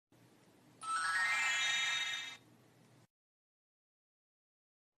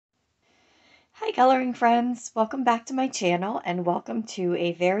Hi coloring friends, welcome back to my channel and welcome to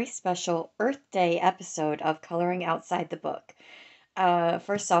a very special Earth Day episode of Coloring Outside the Book.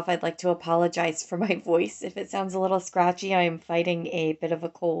 First off, I'd like to apologize for my voice. If it sounds a little scratchy, I am fighting a bit of a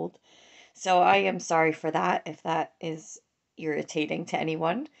cold. So I am sorry for that if that is irritating to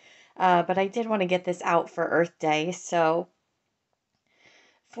anyone. But I did want to get this out for Earth Day. So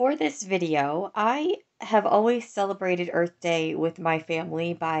for this video, I have always celebrated Earth Day with my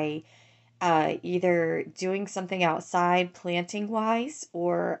family by either doing something outside planting wise,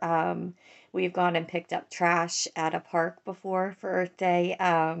 or we've gone and picked up trash at a park before for Earth Day.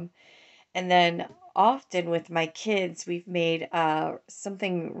 And then often with my kids, we've made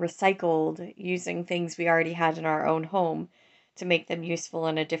something recycled using things we already had in our own home to make them useful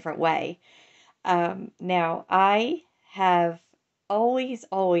in a different way. Now, I have always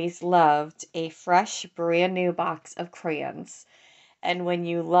loved a fresh, brand new box of crayons. And when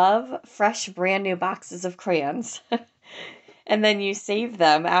you love fresh, brand new boxes of crayons, and then you save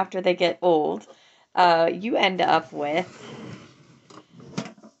them after they get old, you end up with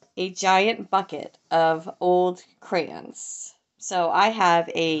a giant bucket of old crayons. So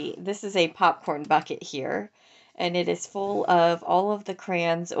this is a popcorn bucket here, and it is full of all of the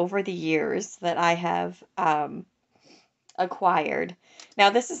crayons over the years that I have acquired.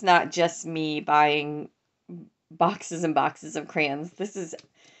 Now, this is not just me buying boxes and boxes of crayons. This is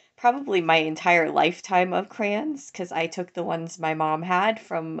probably my entire lifetime of crayons, because I took the ones my mom had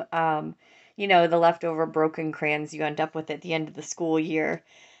from, the leftover broken crayons you end up with at the end of the school year.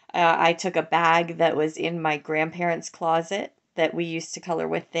 I took a bag that was in my grandparents' closet that we used to color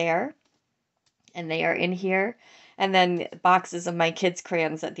with there, and they are in here. And then boxes of my kids'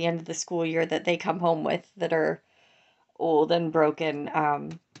 crayons at the end of the school year that they come home with that are old and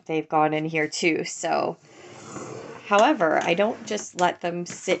broken. They've gone in here too. So, however, I don't just let them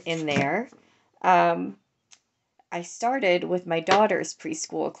sit in there. I started with my daughter's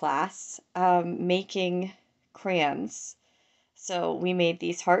preschool class making crayons. So we made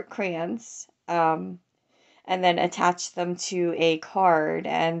these heart crayons and then attached them to a card,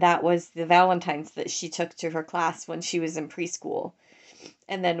 and that was the Valentine's that she took to her class when she was in preschool.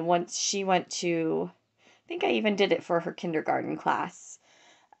 And then once she went to, I think I even did it for her kindergarten class.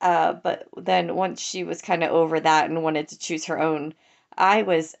 But then once she was kind of over that and wanted to choose her own, I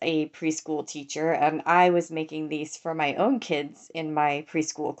was a preschool teacher and I was making these for my own kids in my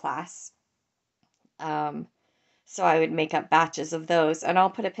preschool class. So I would make up batches of those, and I'll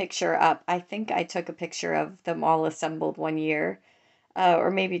put a picture up. I think I took a picture of them all assembled one year, or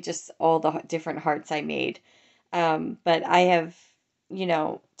maybe just all the different hearts I made. But I have,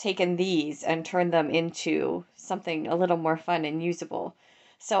 taken these and turned them into something a little more fun and usable.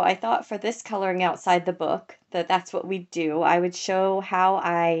 So I thought for this coloring outside the book that's what we'd do. I would show how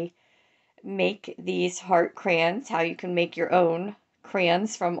I make these heart crayons, how you can make your own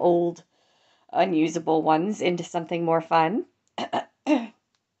crayons from old unusable ones into something more fun.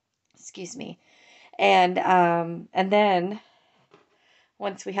 Excuse me. And then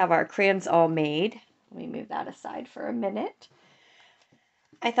once we have our crayons all made, let me move that aside for a minute.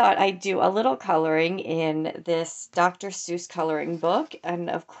 I thought I'd do a little coloring in this Dr. Seuss coloring book. And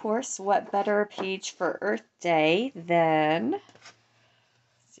of course, what better page for Earth Day than, let's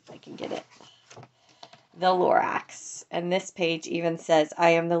see if I can get it, the Lorax. And this page even says, I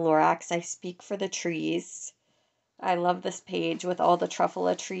am the Lorax, I speak for the trees. I love this page with all the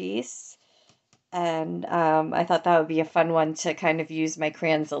truffula trees. And I thought that would be a fun one to kind of use my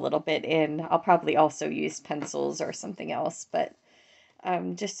crayons a little bit in. I'll probably also use pencils or something else, but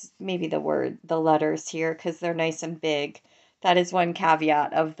just maybe the letters here, because they're nice and big. That is one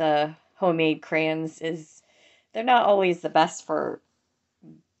caveat of the homemade crayons, is they're not always the best for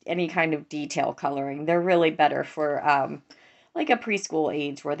any kind of detail coloring. They're really better for like a preschool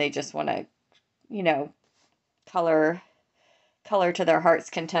age where they just want to, color to their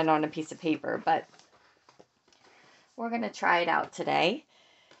heart's content on a piece of paper. But we're going to try it out today.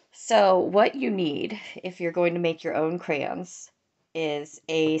 So what you need if you're going to make your own crayons is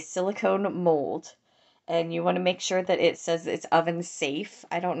a silicone mold, and you want to make sure that it says it's oven safe.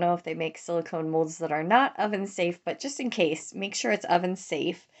 I don't know if they make silicone molds that are not oven safe, but just in case, make sure it's oven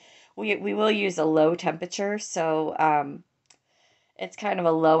safe. We will use a low temperature, so it's kind of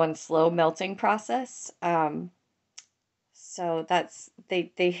a low and slow melting process. So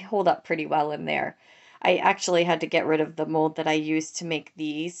they hold up pretty well in there. I actually had to get rid of the mold that I used to make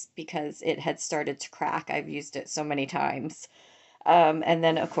these because it had started to crack. I've used it so many times. And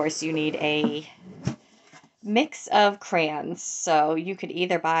then, of course, you need a mix of crayons. So you could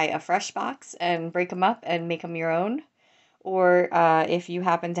either buy a fresh box and break them up and make them your own, or if you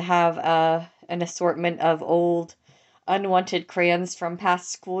happen to have an assortment of old unwanted crayons from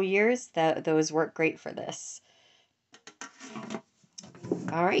past school years, those work great for this.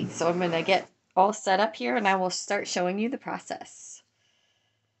 All right, so I'm going to get all set up here and I will start showing you the process.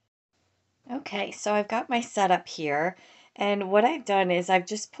 Okay, so I've got my setup here, and what I've done is I've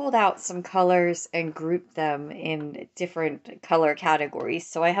just pulled out some colors and grouped them in different color categories.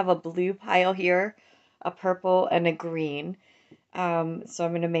 So I have a blue pile here, a purple, and a green. So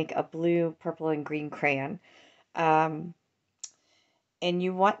I'm going to make a blue, purple, and green crayon. And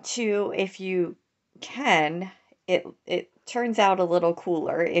you want to, if you can, it turns out a little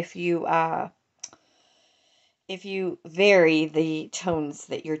cooler if you vary the tones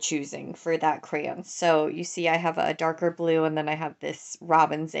that you're choosing for that crayon. So you see I have a darker blue, and then I have this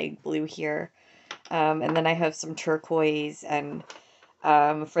robin's egg blue here. And then I have some turquoise, and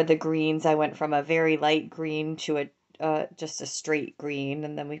for the greens I went from a very light green to a just a straight green,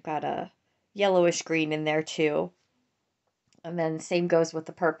 and then we've got a yellowish green in there too. And then same goes with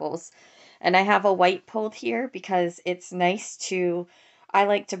the purples. And I have a white pulled here because it's nice to, I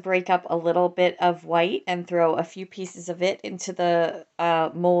like to break up a little bit of white and throw a few pieces of it into the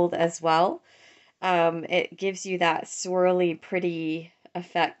mold as well. It gives you that swirly, pretty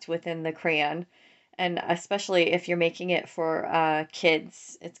effect within the crayon. And especially if you're making it for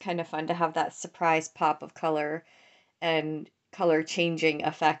kids, it's kind of fun to have that surprise pop of color and color changing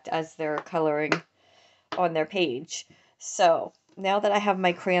effect as they're coloring on their page. So now that I have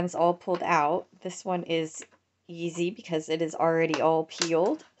my crayons all pulled out, this one is easy because it is already all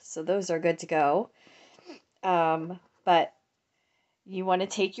peeled. So those are good to go. But you want to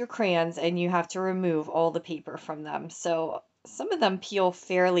take your crayons and you have to remove all the paper from them. So some of them peel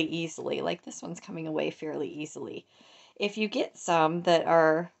fairly easily, like this one's coming away fairly easily. If you get some that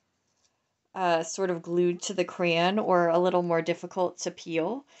are sort of glued to the crayon or a little more difficult to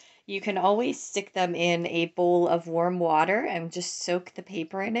peel, you can always stick them in a bowl of warm water and just soak the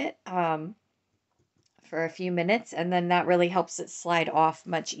paper in it for a few minutes, and then that really helps it slide off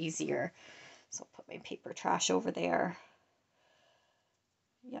much easier. So I'll put my paper trash over there.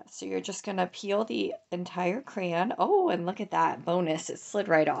 Yeah, so you're just going to peel the entire crayon. Oh, and look at that bonus. It slid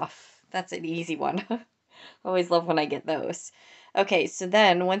right off. That's an easy one. Always love when I get those. Okay, so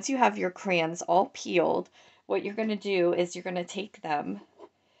then once you have your crayons all peeled, what you're going to do is you're going to take them,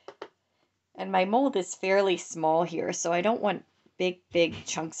 and my mold is fairly small here, so I don't want big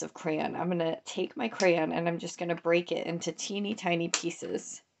chunks of crayon. I'm going to take my crayon and I'm just going to break it into teeny tiny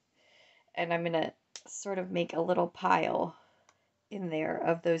pieces, and I'm going to sort of make a little pile in there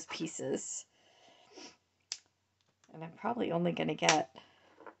of those pieces. And I'm probably only going to get,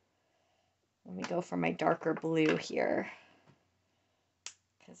 let me go for my darker blue here,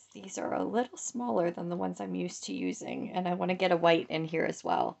 because these are a little smaller than the ones I'm used to using, and I want to get a white in here as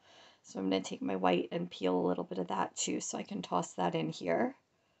well. So I'm going to take my white and peel a little bit of that too, so I can toss that in here.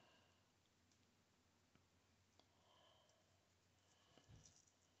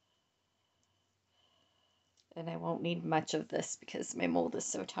 And I won't need much of this because my mold is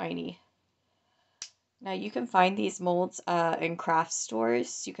so tiny. Now you can find these molds in craft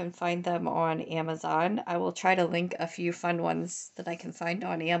stores. You can find them on Amazon. I will try to link a few fun ones that I can find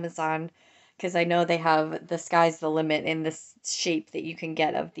on Amazon, because I know they have the sky's the limit in this shape that you can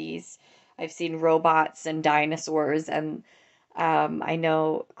get of these. I've seen robots and dinosaurs, and I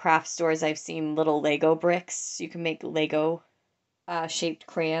know craft stores I've seen little Lego bricks. You can make Lego shaped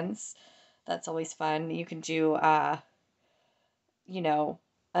crayons. That's always fun. You can do you know,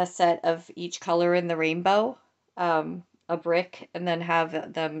 a set of each color in the rainbow, a brick, and then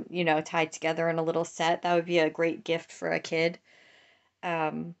have them, you know, tied together in a little set. That would be a great gift for a kid,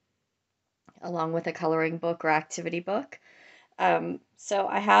 um, along with a coloring book or activity book. So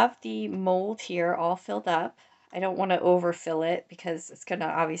I have the mold here all filled up. I don't want to overfill it because it's going to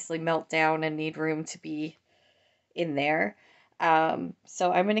obviously melt down and need room to be in there.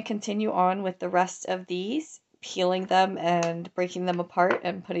 So I'm going to continue on with the rest of these, peeling them and breaking them apart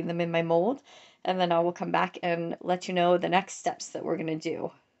and putting them in my mold. And then I will come back and let you know the next steps that we're going to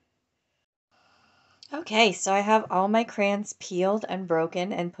do. Okay, so I have all my crayons peeled and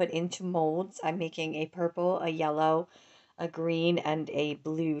broken and put into molds. I'm making a purple, a yellow, a green, and a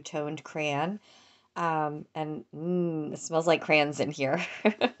blue toned crayon. It smells like crayons in here.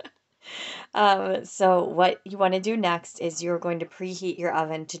 So what you want to do next is you're going to preheat your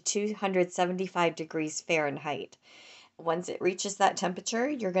oven to 275 degrees Fahrenheit. Once it reaches that temperature,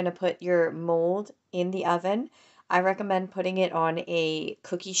 you're going to put your mold in the oven. I recommend putting it on a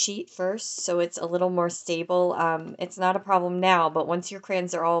cookie sheet first so it's a little more stable. It's not a problem now, but once your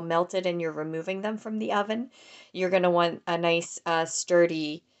crayons are all melted and you're removing them from the oven, you're going to want a nice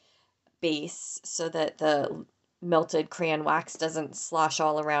sturdy base so that the melted crayon wax doesn't slosh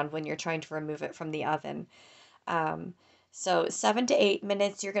all around when you're trying to remove it from the oven. Um, so 7 to 8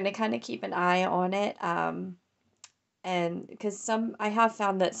 minutes, you're going to kind of keep an eye on it. And because I have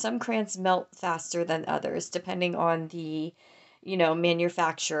found that some crayons melt faster than others, depending on the,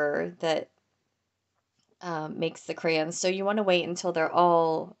 manufacturer that makes the crayons. So you want to wait until they're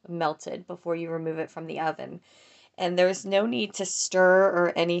all melted before you remove it from the oven. And there's no need to stir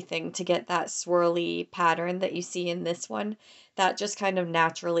or anything to get that swirly pattern that you see in this one. That just kind of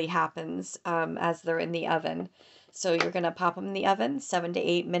naturally happens as they're in the oven. So you're going to pop them in the oven 7 to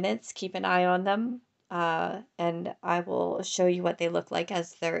 8 minutes. Keep an eye on them. And I will show you what they look like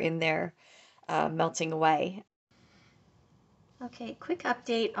as they're in there melting away. Okay, quick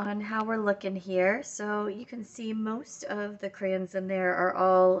update on how we're looking here. So you can see most of the crayons in there are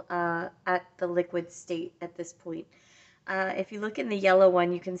all at the liquid state at this point. If you look in the yellow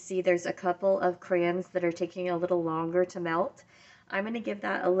one, you can see there's a couple of crayons that are taking a little longer to melt. I'm going to give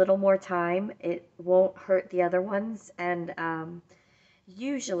that a little more time. It won't hurt the other ones, and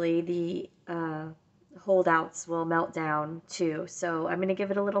usually the holdouts will melt down too. So I'm going to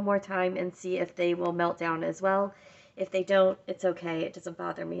give it a little more time and see if they will melt down as well. If they don't, it's okay. It doesn't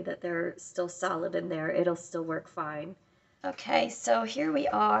bother me that they're still solid in there. It'll still work fine. Okay, so here we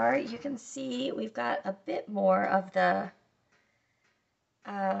are. You can see we've got a bit more of the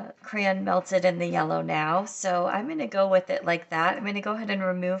crayon melted in the yellow now. So I'm going to go with it like that. I'm going to go ahead and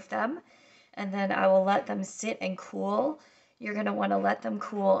remove them, and then I will let them sit and cool. You're going to want to let them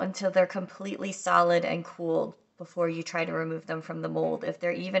cool until they're completely solid and cooled before you try to remove them from the mold. If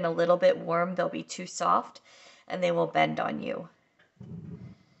they're even a little bit warm, they'll be too soft and they will bend on you.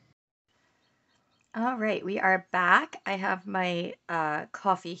 All right, we are back. I have my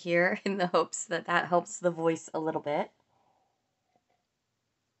coffee here in the hopes that that helps the voice a little bit.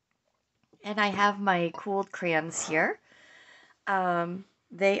 And I have my cooled crayons here.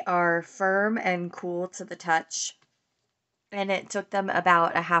 They are firm and cool to the touch. And it took them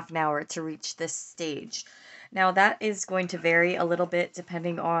about a half an hour to reach this stage. Now that is going to vary a little bit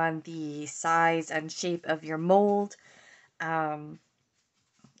depending on the size and shape of your mold. And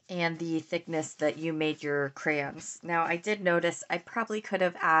the thickness that you made your crayons. Now I did notice I probably could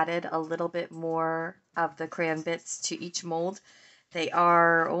have added a little bit more of the crayon bits to each mold. They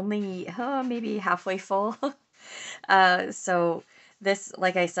are only maybe halfway full. So this,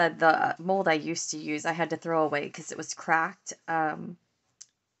 like I said, the mold I used to use, I had to throw away because it was cracked.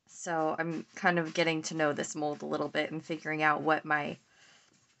 So I'm kind of getting to know this mold a little bit and figuring out what I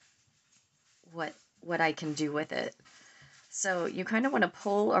can do with it. So you kind of want to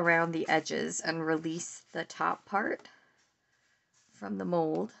pull around the edges and release the top part from the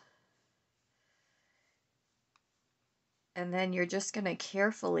mold. And then you're just going to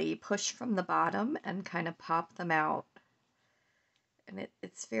carefully push from the bottom and kind of pop them out. And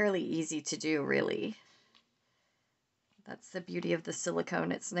it's fairly easy to do, really. That's the beauty of the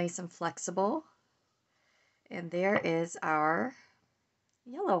silicone. It's nice and flexible. And there is our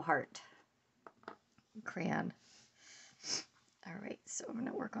yellow heart crayon. All right, so I'm going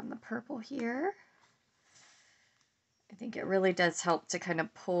to work on the purple here. I think it really does help to kind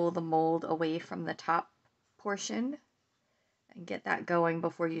of pull the mold away from the top portion and get that going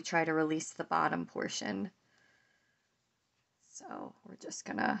before you try to release the bottom portion. So we're just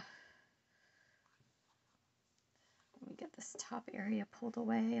gonna, let me get this top area pulled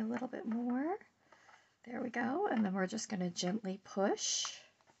away a little bit more. There we go, and then we're just gonna gently push.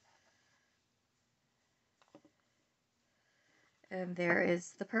 And there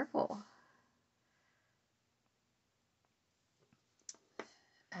is the purple.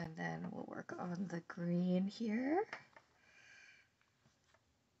 And then we'll work on the green here.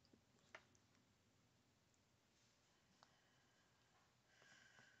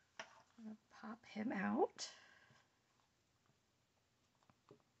 Pop him out.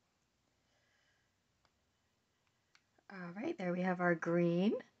 All right, there we have our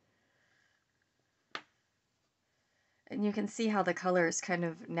green. And you can see how the colors kind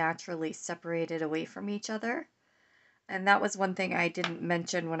of naturally separated away from each other. And that was one thing I didn't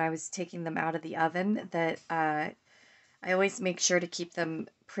mention when I was taking them out of the oven, that I always make sure to keep them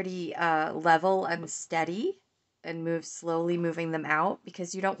pretty level and steady and move slowly, moving them out,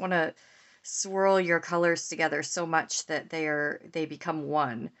 because you don't want to swirl your colors together so much that they become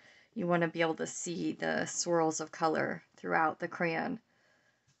one. You want to be able to see the swirls of color throughout the crayon.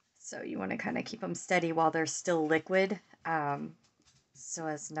 So you want to kind of keep them steady while they're still liquid, so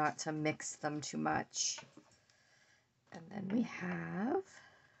as not to mix them too much. And then we have,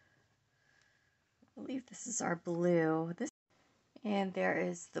 I believe this is our blue. And there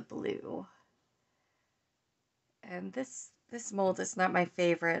is the blue. And this mold is not my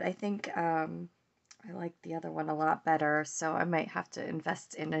favorite. I think I like the other one a lot better, so I might have to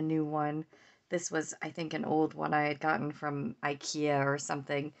invest in a new one. This was, I think, an old one I had gotten from IKEA or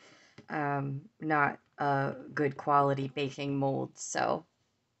something. Not a good quality baking mold, so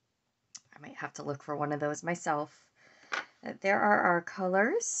I might have to look for one of those myself. There are our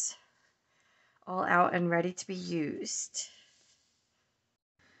colors, all out and ready to be used.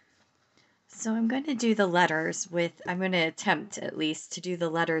 So I'm going to do the letters with, I'm going to attempt at least to do the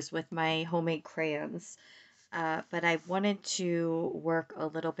letters with my homemade crayons. But I wanted to work a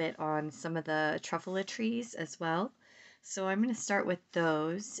little bit on some of the truffalatrices as well. So I'm going to start with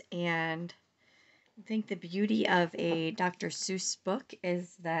those. And I think the beauty of a Dr. Seuss book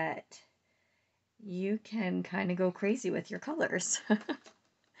is that you can kind of go crazy with your colors.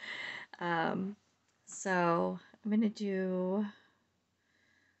 um, so I'm going to do,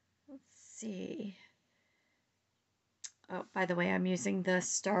 let's see. Oh, by the way, I'm using the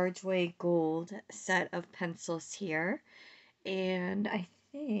Starjoy Gold set of pencils here. And I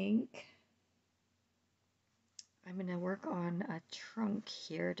think I'm going to work on a trunk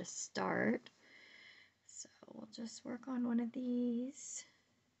here to start. So we'll just work on one of these.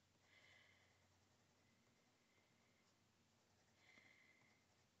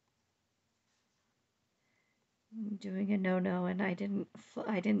 I'm doing a no-no, and I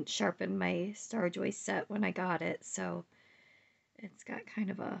didn't sharpen my Starjoy set when I got it, so it's got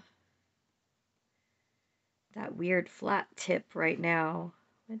kind of that weird flat tip right now,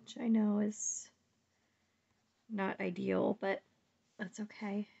 which I know is not ideal, but that's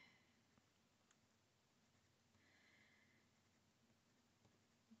okay.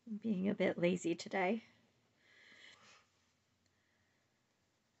 I'm being a bit lazy today.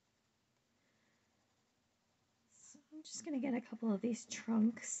 So I'm just going to get a couple of these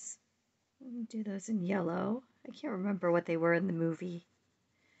trunks and do those in yellow. I can't remember what they were in the movie.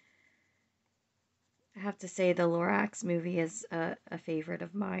 I have to say the Lorax movie is a favorite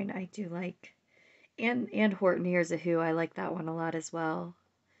of mine. I do like, and Horton Hears a Who. I like that one a lot as well.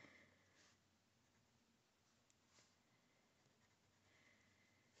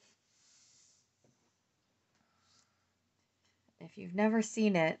 If you've never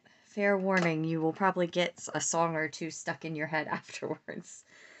seen it, fair warning, you will probably get a song or two stuck in your head afterwards.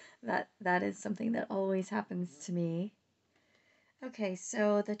 That is something that always happens to me. Okay,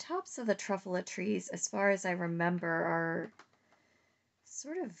 so the tops of the truffalatrices, as far as I remember, are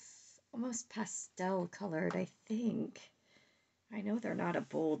sort of almost pastel colored, I think. I know they're not a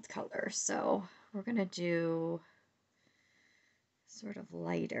bold color, so we're going to do sort of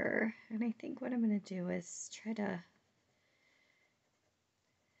lighter. And I think what I'm going to do is try to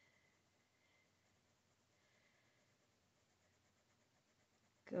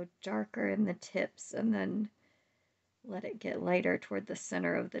go darker in the tips and then let it get lighter toward the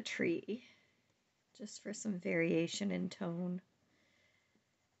center of the tree, just for some variation in tone.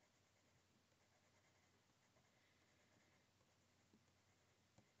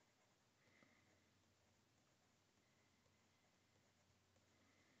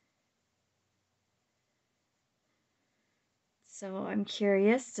 So I'm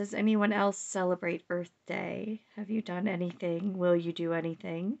curious, does anyone else celebrate Earth Day? Have you done anything? Will you do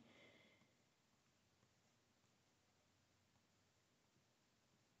anything?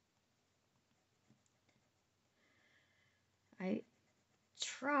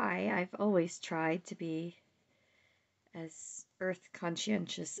 I've always tried to be as earth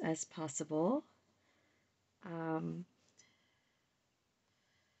conscientious as possible. Um,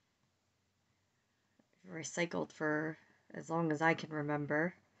 Recycled for as long as I can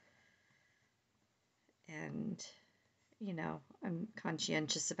remember. And, you know, I'm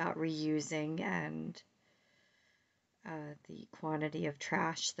conscientious about reusing and the quantity of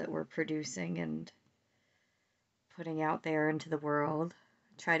trash that we're producing and putting out there into the world.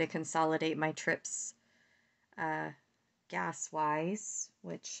 Try to consolidate my trips gas-wise,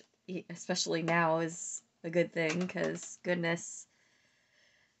 which especially now is a good thing because goodness,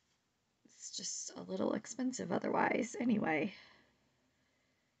 it's just a little expensive otherwise. Anyway,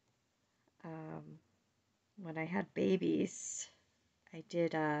 when I had babies, I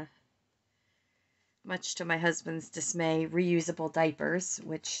did, much to my husband's dismay, reusable diapers,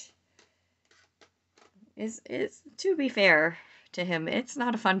 which is to be fair to him, it's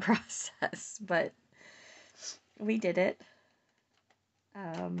not a fun process, but we did it.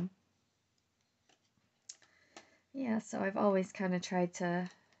 Yeah, so I've always kind of tried to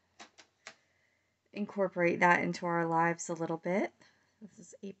incorporate that into our lives a little bit. This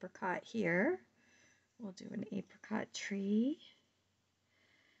is apricot here. We'll do an apricot tree.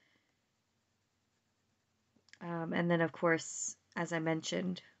 And then, of course, as I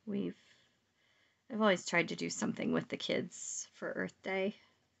mentioned, I've always tried to do something with the kids for Earth Day,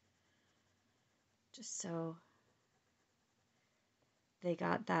 just so they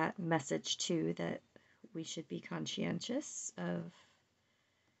got that message too, that we should be conscientious of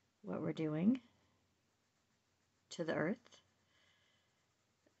what we're doing to the earth.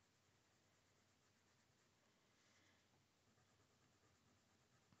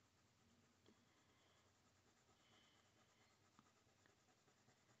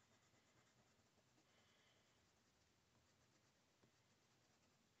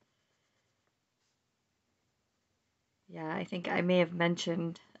 Yeah, I think I may have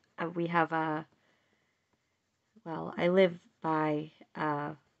mentioned we have well, I live by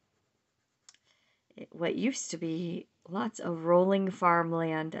what used to be lots of rolling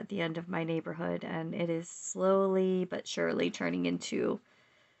farmland at the end of my neighborhood, and it is slowly but surely turning into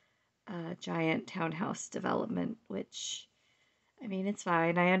a giant townhouse development, which, I mean, it's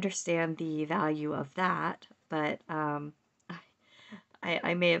fine. I understand the value of that, but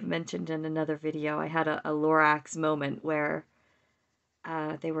I may have mentioned in another video, I had a Lorax moment where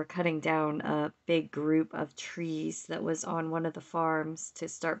they were cutting down a big group of trees that was on one of the farms to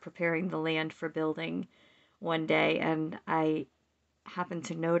start preparing the land for building one day, and I happened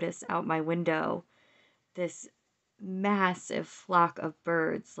to notice out my window this massive flock of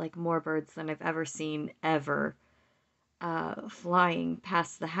birds, like more birds than I've ever seen ever, flying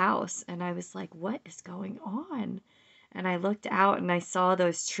past the house. And I was like, what is going on? And I looked out and I saw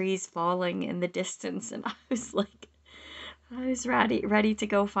those trees falling in the distance, and I was like, I was ready to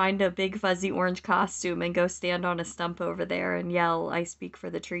go find a big fuzzy orange costume and go stand on a stump over there and yell, I speak for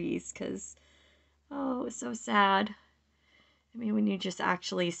the trees, because, oh, it was so sad. I mean, when you just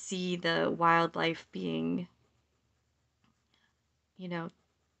actually see the wildlife being, you know,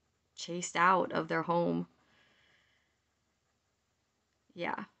 chased out of their home.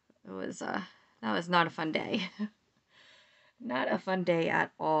 Yeah, it was, that was not a fun day. Not a fun day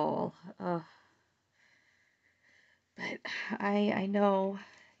at all. But I know,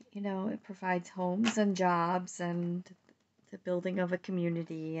 it provides homes and jobs and the building of a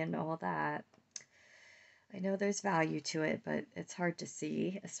community and all that. I know there's value to it, but it's hard to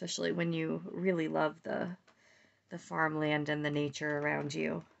see, especially when you really love the farmland and the nature around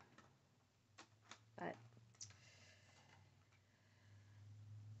you. But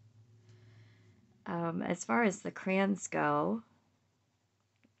as far as the crayons go,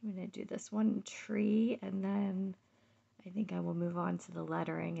 I'm going to do this one tree, and then I think I will move on to the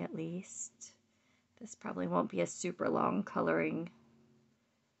lettering at least. This probably won't be a super long coloring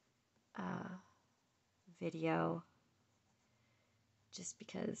video, just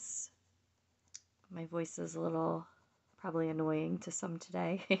because my voice is a little probably annoying to some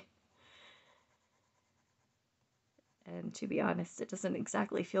today. And to be honest, it doesn't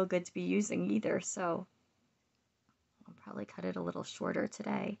exactly feel good to be using either, so I'll probably cut it a little shorter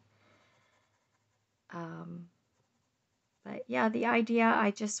today. But yeah, the idea,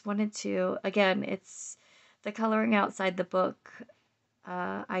 I just wanted to, again, it's the coloring outside the book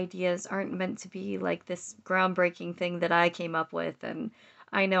ideas aren't meant to be like this groundbreaking thing that I came up with. And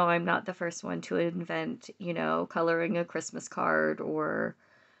I know I'm not the first one to invent, coloring a Christmas card or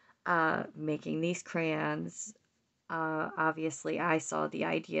making these crayons. Obviously, I saw the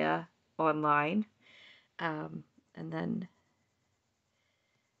idea online, and then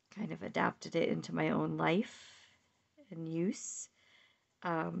kind of adapted it into my own life and use.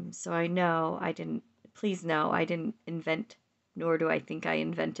 So I know I didn't, please know, I didn't invent, nor do I think I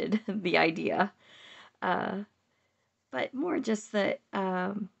invented the idea. But more just that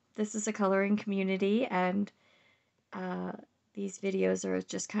this is a coloring community, and these videos are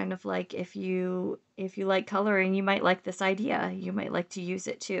just kind of like, if you like coloring, you might like this idea. You might like to use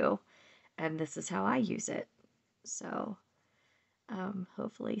it too. And this is how I use it. So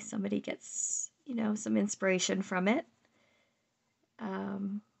hopefully somebody gets, some inspiration from it.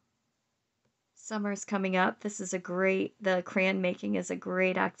 Summer's coming up. The crayon making is a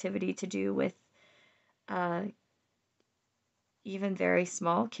great activity to do with even very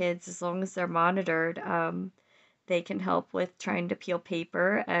small kids, as long as they're monitored. They can help with trying to peel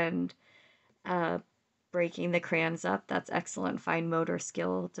paper and breaking the crayons up. That's excellent fine motor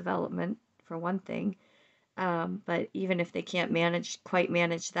skill development, for one thing. But even if they can't quite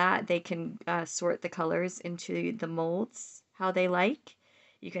manage that, they can sort the colors into the molds how they like.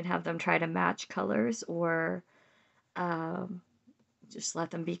 You can have them try to match colors, or just let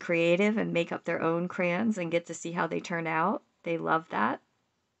them be creative and make up their own crayons and get to see how they turn out. They love that.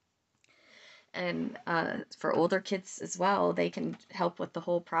 And for older kids as well, they can help with the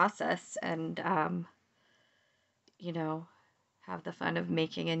whole process. And you know, have the fun of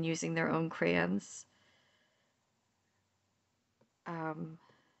making and using their own crayons.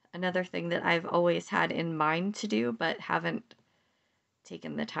 Another thing that I've always had in mind to do, but haven't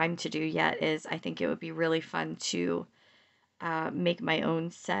taken the time to do yet, is I think it would be really fun to make my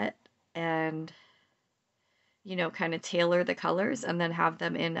own set and, you know, kind of tailor the colors and then have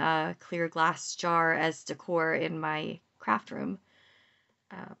them in a clear glass jar as decor in my craft room.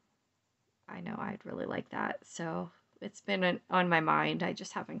 I know I'd really like that. So it's been on my mind. I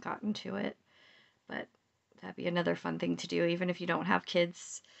just haven't gotten to it. But that'd be another fun thing to do. Even if you don't have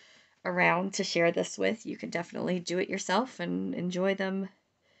kids around to share this with, you can definitely do it yourself and enjoy them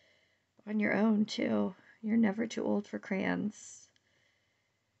on your own too. You're never too old for crayons.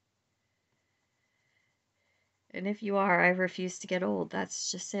 And if you are, I refuse to get old.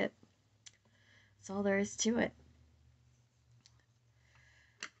 That's just it. That's all there is to it.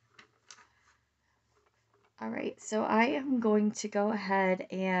 All right, so I am going to go ahead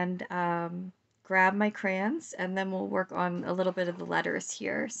and grab my crayons, and then we'll work on a little bit of the letters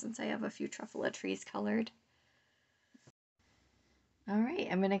here since I have a few truffula trees colored. All right,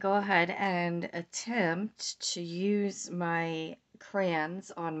 I'm going to go ahead and attempt to use my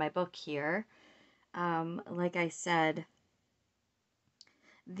crayons on my book here. Like I said,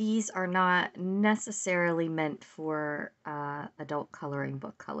 these are not necessarily meant for adult coloring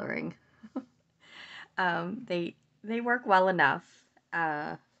book coloring. They work well enough,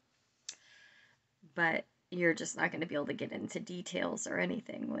 but you're just not going to be able to get into details or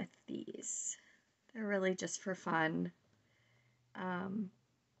anything with these. They're really just for fun,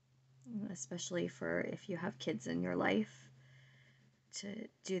 especially for if you have kids in your life to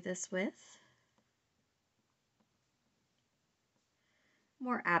do this with.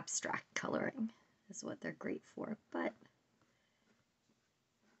 More abstract coloring is what they're great for, but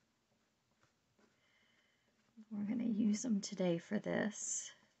we're going to use them today for this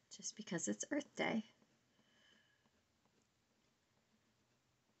just because it's Earth Day.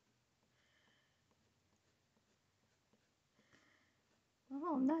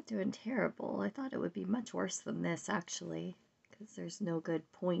 Oh, I'm not doing terrible. I thought it would be much worse than this, actually, because there's no good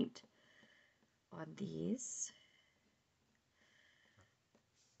point on these.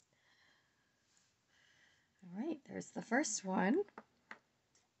 All right, there's the first one.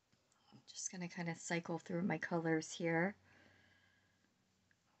 I'm just going to kind of cycle through my colors here.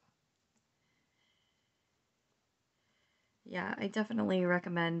 Yeah, I definitely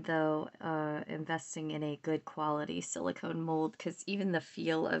recommend, though, investing in a good quality silicone mold, because even the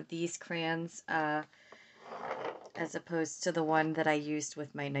feel of these crayons, as opposed to the one that I used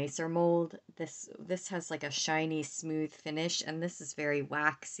with my nicer mold, this has like a shiny, smooth finish, and this is very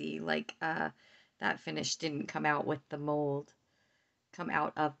waxy, like that finish didn't come out of the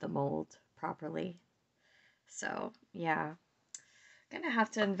mold properly. So, yeah, gonna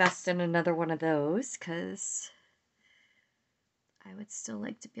have to invest in another one of those, because I would still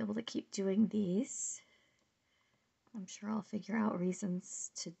like to be able to keep doing these. I'm sure I'll figure out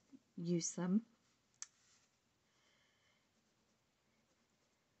reasons to use them.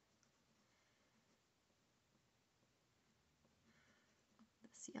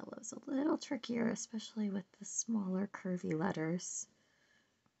 This yellow's a little trickier, especially with the smaller curvy letters.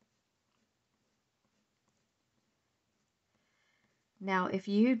 Now, if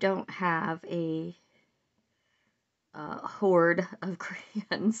you don't have a hoard of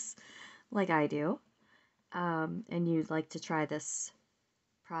crayons like I do, and you'd like to try this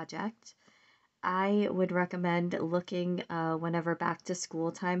project, I would recommend looking whenever back to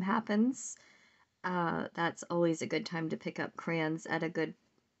school time happens. That's always a good time to pick up crayons at a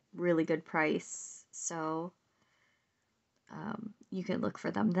really good price. So you can look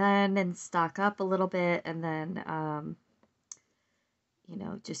for them then and stock up a little bit, and then you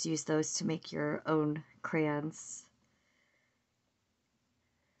know, just use those to make your own crayons.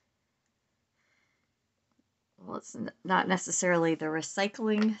 Well, it's not necessarily the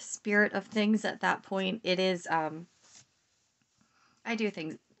recycling spirit of things at that point. It is, I do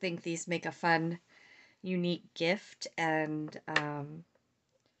think these make a fun, unique gift, and,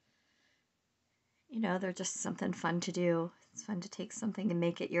 you know, they're just something fun to do. It's fun to take something and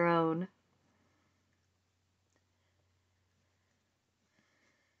make it your own.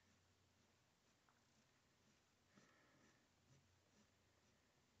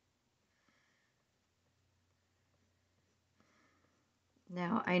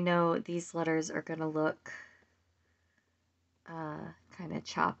 Now, I know these letters are going to look kind of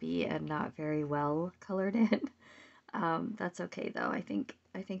choppy and not very well colored in. That's okay though. I think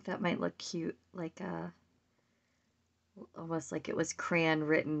that might look cute, like almost like it was crayon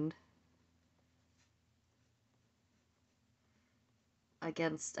written.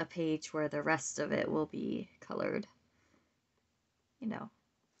 against a page where the rest of it will be colored, you know,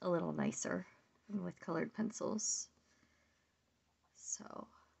 a little nicer and with colored pencils. So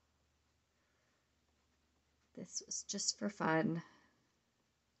this was just for fun.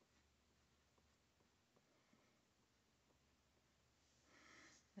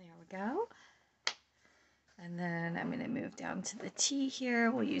 There we go. And then I'm going to move down to the T here.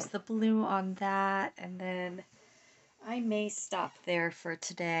 We'll use the blue on that. And then I may stop there for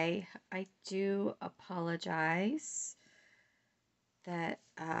today. I do apologize that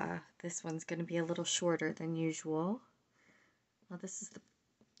this one's going to be a little shorter than usual. Well, this is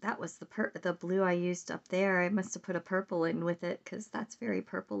that was the blue I used up there. I must have put a purple in with it because that's very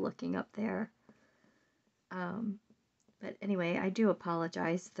purple looking up there. But anyway, I do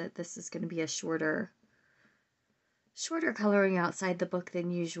apologize that this is going to be a shorter coloring outside the book than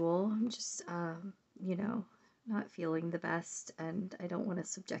usual. I'm just, you know, not feeling the best, and I don't want to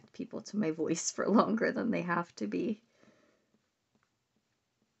subject people to my voice for longer than they have to be.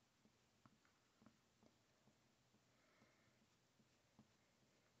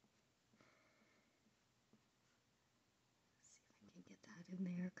 See if I can get that in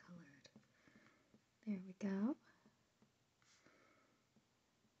there colored. There we go.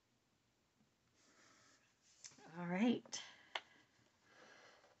 All right.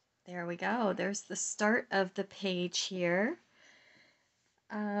 There we go. There's the start of the page here.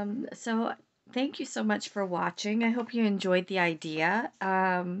 So thank you so much for watching. I hope you enjoyed the idea.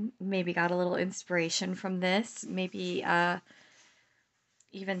 Maybe got a little inspiration from this. Maybe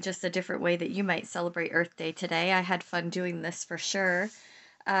even just a different way that you might celebrate Earth Day today. I had fun doing this for sure.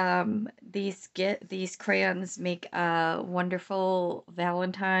 These crayons make wonderful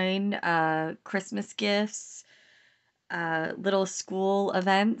Valentine, Christmas gifts, little school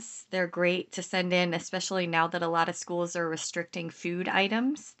events. They're great to send in, especially now that a lot of schools are restricting food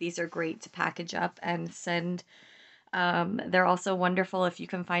items. These are great to package up and send. They're also wonderful if you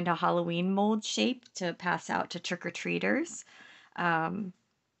can find a Halloween mold shape to pass out to trick-or-treaters.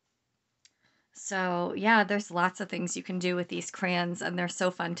 So yeah, there's lots of things you can do with these crayons, and they're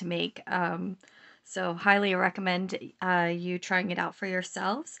so fun to make. So highly recommend you trying it out for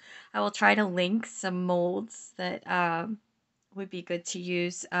yourselves. I will try to link some molds that would be good to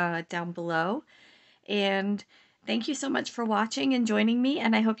use down below. And thank you so much for watching and joining me,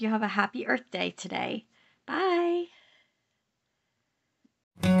 and I hope you have a happy Earth Day today. Bye!